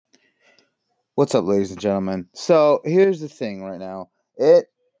What's up, ladies and gentlemen? So here's the thing right now. It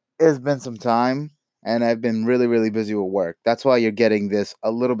has been some time, and I've been really, really busy with work. That's why you're getting this a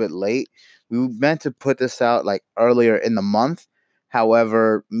little bit late. We meant to put this out like earlier in the month.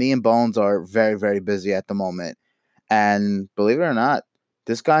 However, me and Bones are very, very busy at the moment. And believe it or not,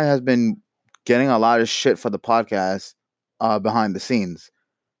 this guy has been getting a lot of shit for the podcast behind the scenes.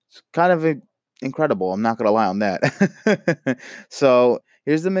 It's kind of incredible. I'm not gonna lie on that. So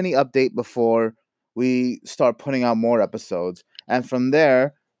here's the mini update before we start putting out more episodes, and from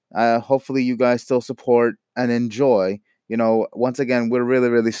there, hopefully you guys still support and enjoy. Once again, we're really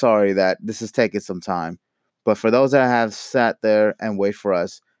really sorry that this is taking some time, but for those that have sat there and wait for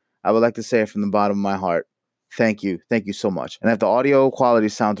us, I would like to say it from the bottom of my heart. Thank you so much. And if the audio quality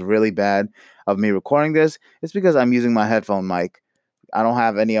sounds really bad of me recording this, it's because I'm using my headphone mic. I don't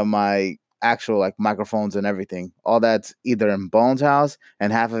have any of my actual like microphones and everything. All that's either in Bones' house,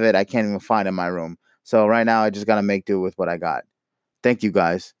 and half of it I can't even find in my room. So right now I just gotta make do with what I got. Thank you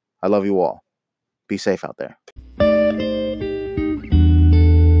guys. I love you all. Be safe out there.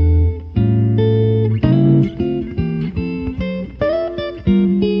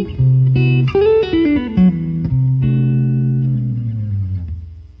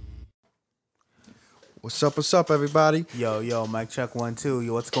 What's up, everybody? Yo, mic check 1 2.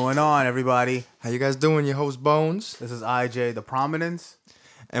 Yo, what's going on, everybody? How you guys doing? Your host Bones, This is IJ, the Prominence.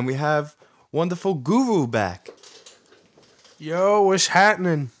 and we have wonderful Guru back. Yo, what's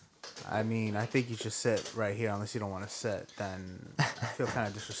happening? I mean, I think you should sit right here unless you don't want to sit. Then I feel kind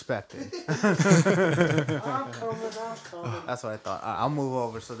of disrespected. I'm coming. That's what I thought. I'll move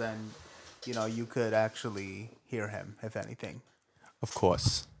over so then, you could actually hear him, if anything. Of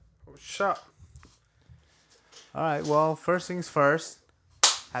course. What's up? All right, well, first things first.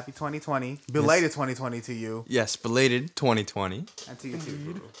 Happy 2020. Belated 2020 to you. Yes, belated 2020. And to you too,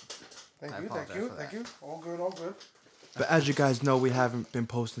 Guru. Thank you. All good. But as you guys know, we haven't been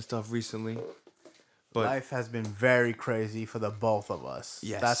posting stuff recently. But Life has been very crazy for the both of us.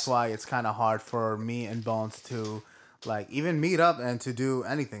 Yes. That's why it's kind of hard for me and Bones to, even meet up and to do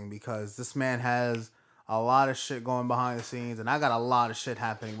anything because this man has a lot of shit going behind the scenes, and I got a lot of shit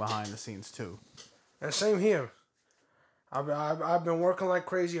happening behind the scenes, too. And same here. I've been working like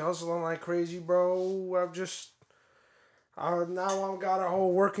crazy, hustling like crazy, bro. Now I've got a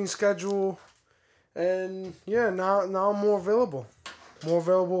whole working schedule, and yeah, now I'm more available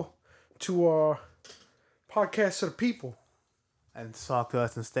to podcast to the people. And talk to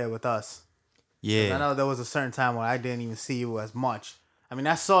us and stay with us. I yeah, know there was a certain time when I didn't even see you as much. I mean,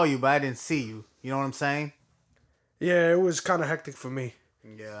 I saw you, but I didn't see you. You know what I'm saying? Yeah, it was kind of hectic for me.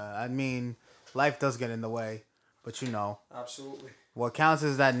 Yeah, I mean, life does get in the way. But Absolutely. what counts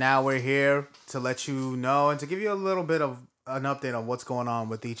is that now we're here to let you know and to give you a little bit of an update on what's going on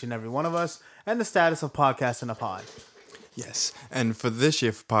with each and every one of us and the status of Podcast in a Pod. yes. And for this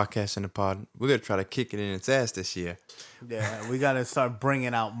year for Podcast in the Pod, we're going to try to kick it in its ass this year. Yeah, we got to start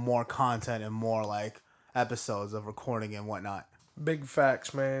bringing out more content and more episodes of recording and whatnot. Big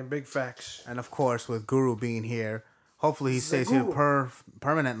facts, man. Big facts. And of course, with Guru being here, hopefully he stays here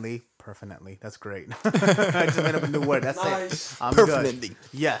permanently. Permanently, that's great. I just made up a new word. That's Nice. it. I'm Permanently. good.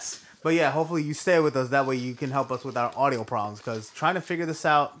 Yes. But yeah, hopefully you stay with us. That way you can help us with our audio problems. Because trying to figure this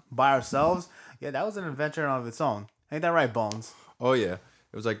out by ourselves, that was an adventure of its own. Ain't that right, Bones? Oh, yeah.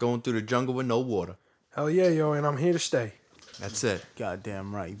 It was like going through the jungle with no water. Hell yeah, yo, and I'm here to stay. That's it.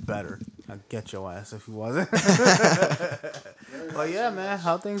 Goddamn right. You better. I'd get your ass if you wasn't. But yeah, man.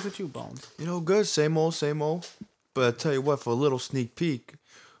 How things with you, Bones? Good. Same old. But I tell you what, for a little sneak peek,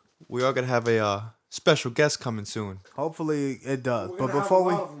 we are going to have a special guest coming soon. Hopefully it does. We're But gonna have before a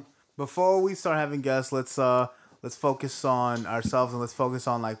we... lot of 'em. Before we start having guests, let's focus on ourselves and let's focus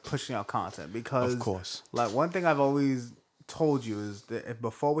on pushing out content because Of course. one thing I've always told you is that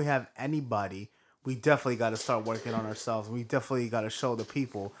before we have anybody, we definitely got to start working on ourselves. We definitely got to show the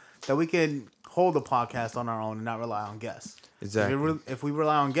people that we can hold the podcast on our own and not rely on guests. Exactly. If we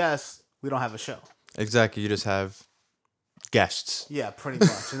rely on guests, we don't have a show. Exactly. You just have guests. Yeah, pretty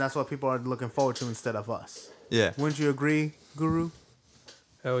much, and that's what people are looking forward to instead of us. Yeah. Wouldn't you agree, Guru?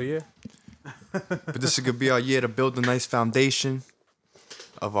 Hell yeah. But this is going to be our year to build a nice foundation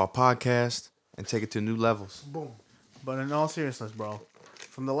of our podcast and take it to new levels. Boom. But in all seriousness, bro,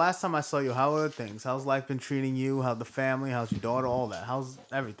 from the last time I saw you, how are things? How's life been treating you? How's the family? How's your daughter? All that. How's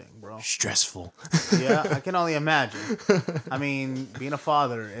everything, bro? Stressful. Yeah, I can only imagine. I mean, being a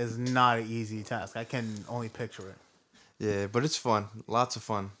father is not an easy task. I can only picture it. Yeah, but it's fun. Lots of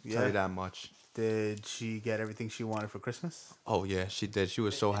fun. Yeah. Tell you that much. Did she get everything she wanted for Christmas? Oh yeah, she did. She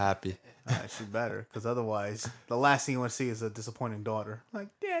was so happy. She better, because otherwise, the last thing you want to see is a disappointing daughter. Like,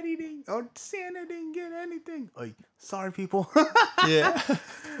 Daddy didn't, or Santa didn't get anything. Like, sorry, people. Yeah.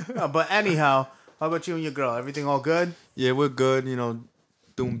 But anyhow, how about you and your girl? Everything all good? Yeah, we're good. You know,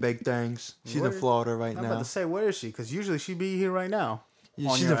 doing big things. She's Where- in Florida right I'm about now. to say, where is she? Because usually she'd be here right now.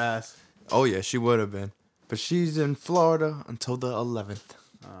 Yeah, on she's your a- ass. Oh yeah, she would have been, but she's in Florida until the 11th.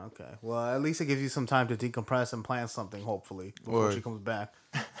 Oh, okay. Well, at least it gives you some time to decompress and plan something, hopefully, before Word. she comes back.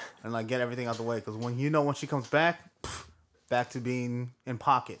 And, like, get everything out the way. Because when she comes back, back to being in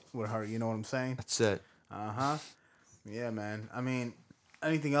pocket with her. You know what I'm saying? That's it. Uh-huh. Yeah, man. I mean,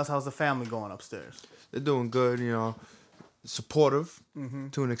 anything else? How's the family going upstairs? They're doing good. You know, supportive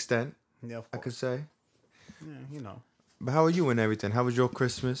to an extent, Yeah, of I course. could say. Yeah, you know. But how are you and everything? How was your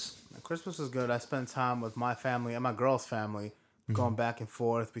Christmas? Christmas was good. I spent time with my family and my girl's family, going back and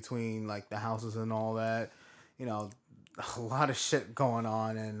forth between like the houses and all that. You know, a lot of shit going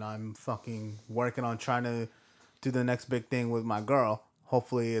on, and I'm fucking working on trying to do the next big thing with my girl.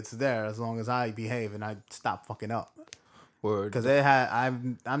 Hopefully, it's there as long as I behave and I stop fucking up. Word. Because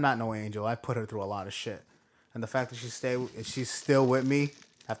I'm not no angel. I put her through a lot of shit, and the fact that she's still with me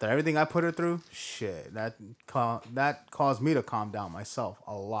after everything I put her through, shit, that caused me to calm down myself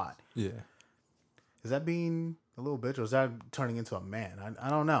a lot. Yeah. Is that being a little bitch, or is that turning into a man? I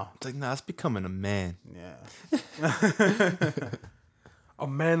don't know. It's like, nah, it's becoming a man. Yeah. A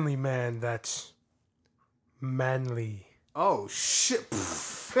manly man that's manly. Oh shit!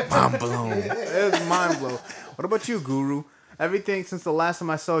 Mind blown. It's mind blow. What about you, Guru? Everything since the last time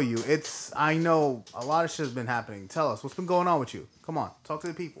I saw you, I know a lot of shit has been happening. Tell us what's been going on with you. Come on, talk to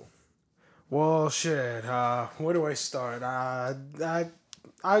the people. Well, shit. Where do I start? I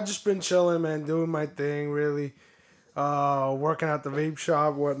just been chilling, man, doing my thing, really. Working at the vape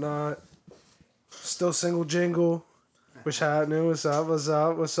shop, whatnot. Still single jingle. What's happening? What's up? What's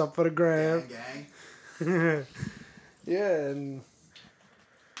up? What's up for the gram? Gang. Yeah, and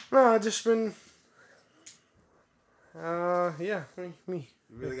no, I just been. Yeah, me.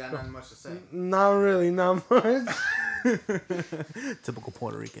 You really got nothing much to say. Not really, not much. Typical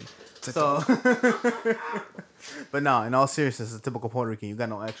Puerto Rican. So, but no, in all seriousness, a typical Puerto Rican. You got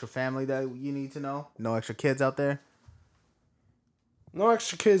no extra family that you need to know? No extra kids out there? No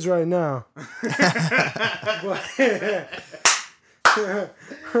extra kids right now. But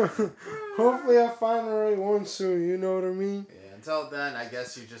hopefully I find the right one soon, you know what I mean? Yeah, until then, I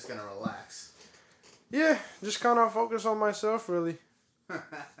guess you're just gonna relax. Yeah, just kind of focus on myself, really.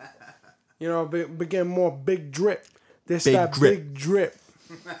 You know, begin more big drip. This Big that drip. big drip.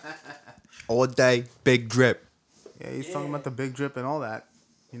 All day, big drip. Yeah, he's talking about the big drip and all that.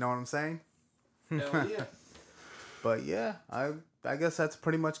 You know what I'm saying? Hell yeah. But yeah, I guess that's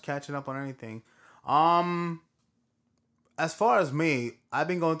pretty much catching up on anything. As far as me, I've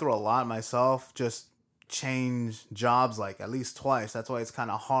been going through a lot myself. Just change jobs like at least twice. That's why it's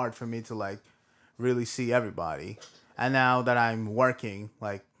kind of hard for me to like really see everybody. And now that I'm working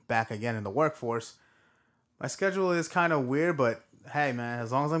like back again in the workforce, my schedule is kind of weird. But hey, man,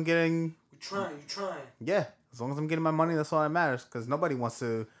 as long as I'm getting You're trying. yeah, as long as I'm getting my money, that's all that matters. Because nobody wants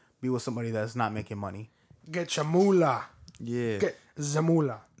to be with somebody that's not making money. Get your moolah. Yeah. Get the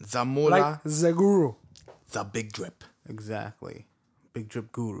moolah. Zamula, Like the guru. the big drip. Exactly. Big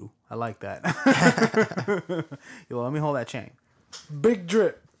drip guru. I like that. Yo, let me hold that chain. Big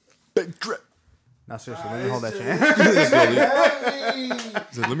drip. Big drip. No, seriously, let me hold that chain.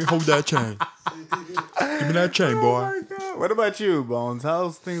 So let me hold that chain. Give me that chain, boy. Oh my God. What about you, Bones?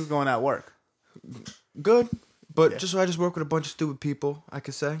 How's things going at work? Good, but I just work with a bunch of stupid people. I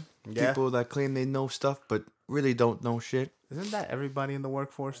could say Yeah. people that claim they know stuff but really don't know shit. Isn't that everybody in the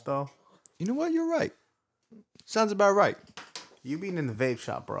workforce, though? You know what? You're right. Sounds about right. You being in the vape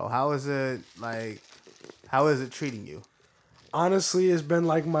shop, bro. How is it treating you? Honestly, it's been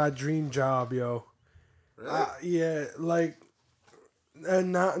like my dream job, yo. Really? Yeah, like,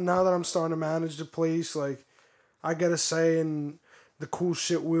 and now that I'm starting to manage the place, like, I get a say in the cool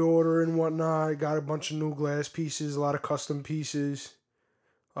shit we order and whatnot. I got a bunch of new glass pieces, a lot of custom pieces,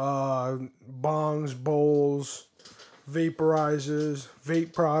 bongs, bowls, vaporizers,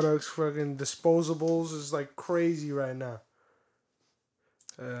 vape products, fucking disposables is like crazy right now.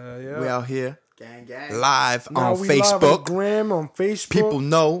 Yeah. We out here Gang, gang. live Now on we live on Facebook. Gram, on Facebook. People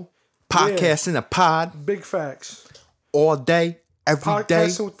know podcast in a pod Big facts. all day, every day.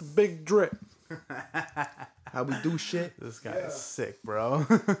 Podcasting with the big drip. How we do shit. This guy is sick, bro.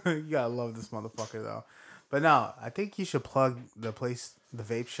 You gotta love this motherfucker, though. But no, I think you should plug the place, the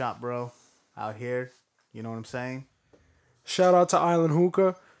vape shop, bro, out here. You know what I'm saying? Shout out to Island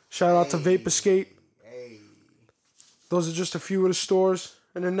Hookah. Shout out to Vape Escape. Those are just a few of the stores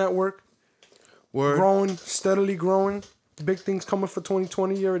in the network. Word. Growing, steadily growing. Big things coming for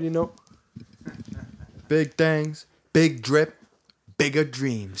 2020. You already know. Big things, big drip, bigger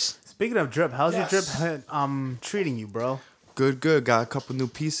dreams. Speaking of drip, how's Yes. your drip treating you, bro? Good. Got a couple new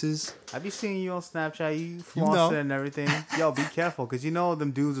pieces. Have you seen you on Snapchat? You know. flossing and everything. Yo, be careful, because you know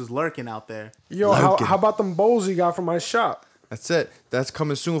them dudes is lurking out there. Yo, how Lurking. about them bowls you got from my shop? That's it. That's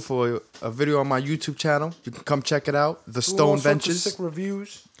coming soon for a video on my YouTube channel. You can come check it out. The All Stone sorts of Ventures, sick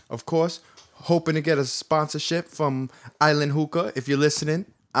reviews. of course. Hoping to get a sponsorship from Island Hookah. If you're listening,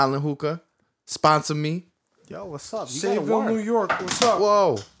 Island Hookah, sponsor me. Yo, what's up? You Sayville, gotta New work. York. What's up?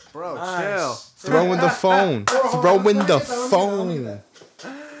 Whoa. Bro, Nice. chill. Throwing the phone. Throwing the phone.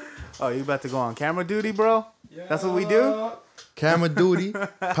 Oh, you about to go on camera duty, bro? That's what we do? Camera duty.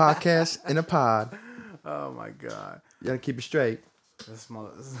 Podcast in a pod. Oh, my God. You gotta keep it straight.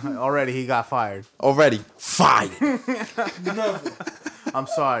 Already he got fired. Already. Fired. Never. I'm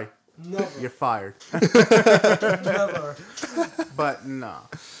sorry. Never. You're fired. Never. But no.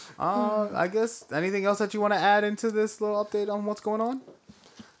 I guess anything else that you want to add into this little update on what's going on?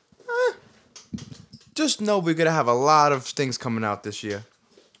 Just know we're gonna have a lot of things coming out this year.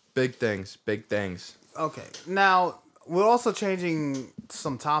 Big things. Big things. Okay. Now, we're also changing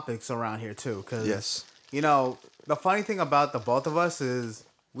some topics around here too, because Yes. you know, the funny thing about the both of us is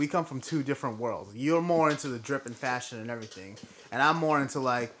we come from two different worlds. You're more into the drip and fashion and everything, and I'm more into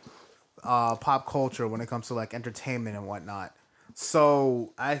like pop culture when it comes to like entertainment and whatnot.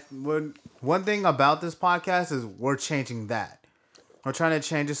 So one thing about this podcast is we're changing that. We're trying to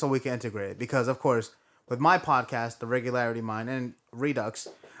change it so we can integrate it, because of course with my podcast, The Regularity Mind and Redux,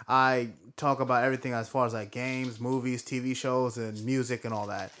 I talk about everything as far as like games, movies, TV shows, and music and all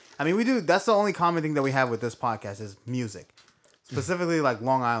that. I mean, we do. That's the only common thing that we have with this podcast is music, specifically like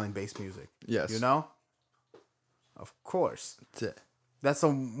Long Island based music. Yes. You know. Of course. That's it. That's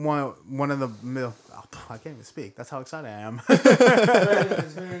one of the I can't even speak. That's how excited I am. Very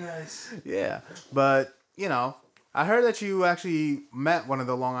nice. Very nice. Yeah, but you know, I heard that you actually met one of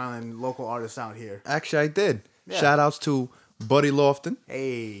the Long Island local artists out here. Actually, I did. Yeah. Shout outs to Buddy Lofton,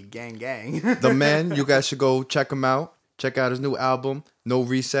 Hey, gang, gang. the man. You guys should go check him out. Check out his new album, No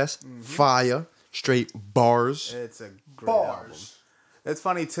Recess. Fire. Straight bars. It's a great album. It's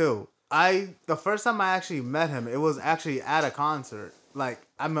funny too. The first time I actually met him, it was actually at a concert. Like,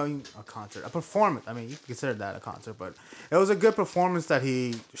 I mean, a concert, a performance. I mean, you can consider that a concert, but it was a good performance that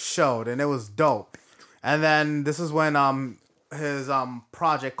he showed, and it was dope. And then this is when his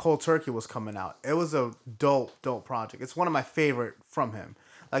project Cold Turkey was coming out. It was a dope project. It's one of my favorite from him.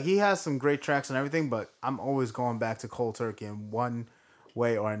 Like, he has some great tracks and everything, but I'm always going back to Cold Turkey in one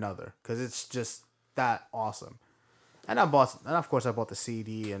way or another, because it's just that awesome. And of course I bought the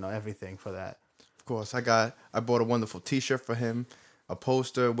CD and everything for that. Of course, I bought a wonderful T-shirt for him, a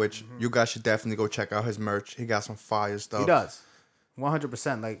poster, which you guys should definitely go check out his merch. He got some fire stuff. He does,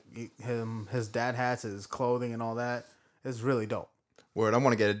 100%. Like his dad hats, his clothing, and all that is really dope. Word, I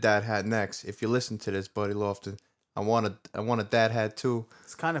want to get a dad hat next. If you listen to this, Buddy Lofton, I want a dad hat too.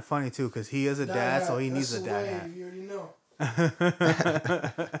 It's kind of funny too, because he is a dad, so he needs a dad hat. You already know.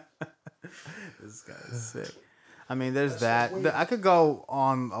 This guy is sick. I mean, there's that. I could go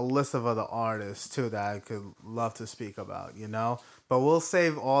on a list of other artists too that I could love to speak about, you know. But we'll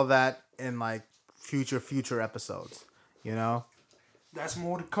save all that in like future episodes, you know. That's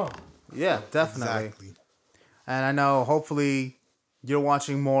more to come. Yeah, definitely. Exactly. And I know hopefully you're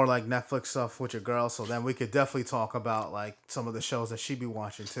watching more like Netflix stuff with your girl, so then we could definitely talk about like some of the shows that she be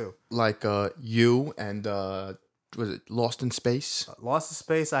watching too. Like you and was it Lost in Space? Lost in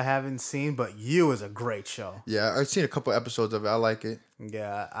Space I haven't seen, but You is a great show. Yeah, I've seen a couple episodes of it. I like it.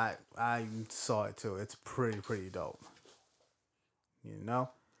 Yeah, I saw it too. It's pretty dope. You know?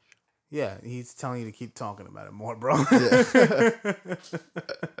 Yeah, he's telling you to keep talking about it more, bro.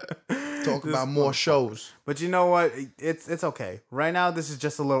 Talk about more shows. But you know what? It's okay. Right now, this is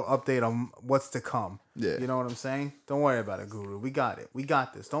just a little update on what's to come. Yeah. You know what I'm saying? Don't worry about it, Guru. We got it. We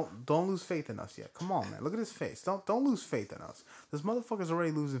got this. Don't lose faith in us yet. Come on, man. Look at his face. Don't lose faith in us. This motherfucker's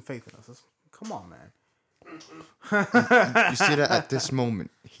already losing faith in us. Come on, man. You see that at this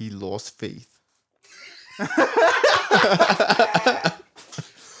moment, he lost faith.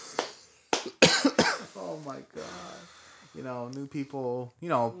 Oh my god. You know, new people. You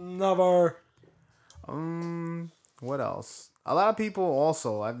know, Never. what else? A lot of people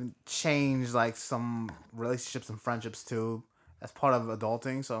also have changed like some relationships and friendships too as part of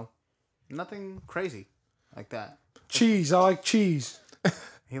adulting. So nothing crazy like that. Cheese. I like cheese.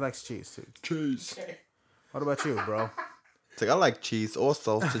 He likes cheese too. Cheese. What about you, bro? It's like, I like cheese, all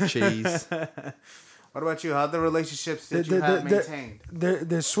salsa cheese. What about you? How the relationships that you have maintained?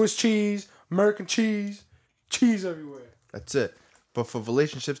 There's Swiss cheese, American cheese, cheese everywhere. That's it. But for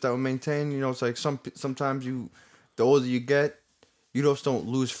relationships that will maintain, it's like sometimes the older you get, you just don't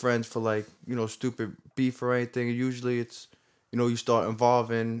lose friends for like, stupid beef or anything. Usually it's, you start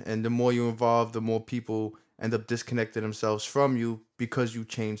involving, and the more you involve, the more people end up disconnecting themselves from you because you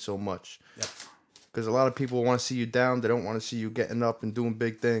change so much. Yep. Because a lot of people want to see you down. They don't want to see you getting up and doing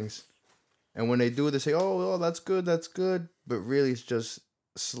big things. And when they do, they say, oh, that's good. But really, it's just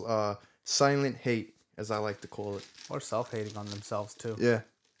silent hate, as I like to call it. Or self-hating on themselves, too. Yeah.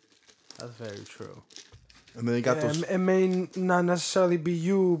 That's very true. And then you got those... It may not necessarily be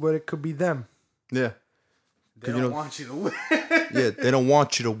you, but it could be them. Yeah. They don't want you to win. Yeah, they don't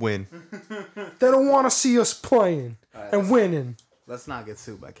want you to win. They don't want to see us playing and winning. Let's not get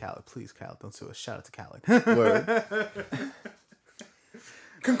sued by Khaled. Please, Khaled, don't sue us. Shout out to Khaled. Word.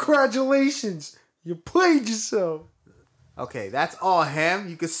 Congratulations. You played yourself. Okay, that's all him.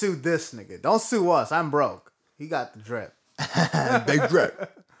 You can sue this nigga. Don't sue us. I'm broke. He got the drip. Big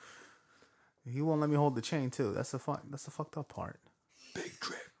drip. He won't let me hold the chain, too. That's the fucked up part. Big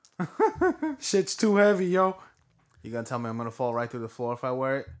drip. Shit's too heavy, yo. You gonna tell me I'm gonna fall right through the floor if I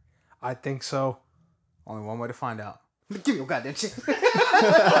wear it? I think so. Only one way to find out. Give me your goddamn shit.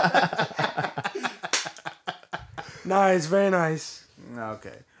 Nice, very nice.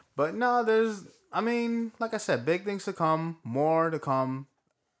 Okay. But no, like I said, big things to come, more to come.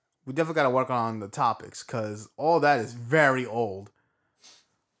 We definitely got to work on the topics because all that is very old.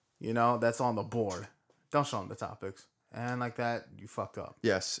 That's on the board. Don't show them the topics. And like that, you fucked up.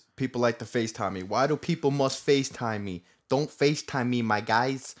 Yes, people like to FaceTime me. Why do people must FaceTime me? Don't FaceTime me, my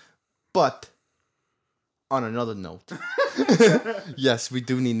guys. But on another note, yes, we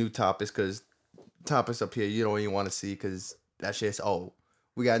do need new topics because topics up here you don't even want to see because that shit's old.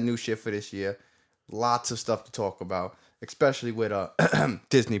 We got new shit for this year. Lots of stuff to talk about, especially with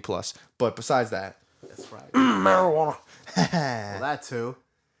Disney Plus. But besides that, that's right. Marijuana. Well, that too.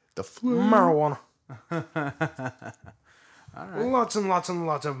 The flu. Marijuana. All right. Lots and lots and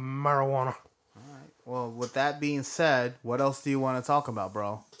lots of marijuana. All right. Well, with that being said, what else do you want to talk about,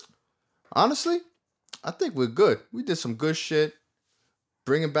 bro? Honestly, I think we're good. We did some good shit.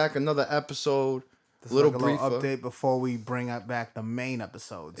 Bringing back another episode. This little is like a briefer. little update before we bring back the main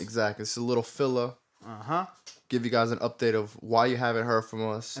episodes. Exactly. It's a little filler. Uh-huh. Give you guys an update of why you haven't heard from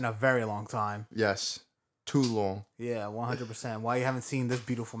us. In a very long time. Yes. Too long. Yeah, 100%. Why you haven't seen this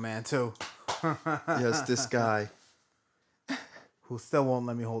beautiful man, too. Yes, this guy. Who still won't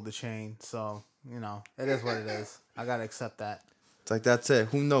let me hold the chain. So, it is what it is. I got to accept that. It's like, that's it.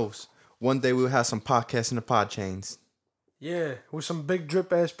 Who knows? One day we'll have some podcasts in the pod chains. Yeah, with some big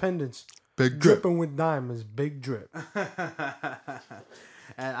drip ass pendants. Big drip. Dripping with diamonds. Big drip.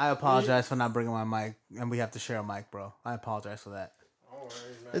 And I apologize for not bringing my mic. And we have to share a mic, bro. I apologize for that.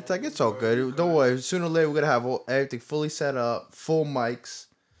 It's like, it's all good. Don't worry. Sooner or later, we're going to have everything fully set up. Full mics.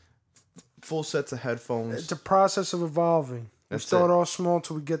 Full sets of headphones. It's a process of evolving. That's we start it. off small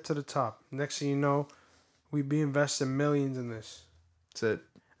till we get to the top. Next thing you know, we be investing millions in this. That's it.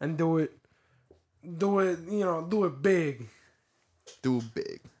 And do it, do it big. Do it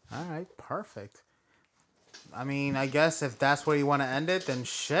big. All right, perfect. I guess if that's where you want to end it, then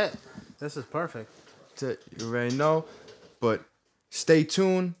shit. This is perfect. That's it. You already know. But stay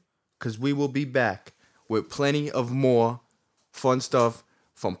tuned, because we will be back with plenty of more fun stuff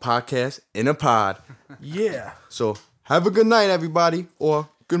from Podcast in a Pod. Yeah. So have a good night, everybody. Or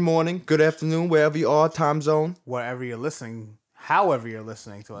good morning, good afternoon, wherever you are, time zone. Wherever you're listening, however you're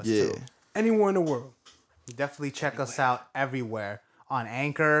listening to us, Yeah. too. Anywhere in the world. Definitely check us out everywhere. On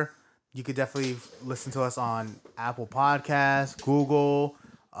Anchor, you could definitely listen to us on Apple Podcasts, Google,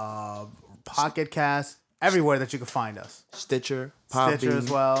 Pocket Cast, everywhere that you can find us. Stitcher, Stitcher Podbean.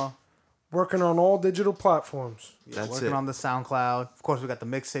 as well. Working on all digital platforms. Yeah, That's working it. on the SoundCloud. Of course, we got the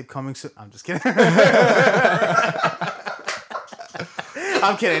mixtape coming soon. I'm just kidding.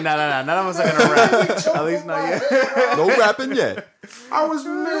 I'm kidding. No. None of us are going to rap. At least not yet. No rapping yet. I was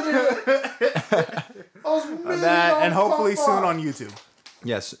mid. That, and hopefully soon on YouTube.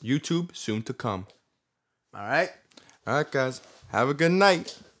 Yes, YouTube soon to come. All right. All right, guys. Have a good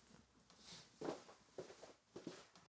night.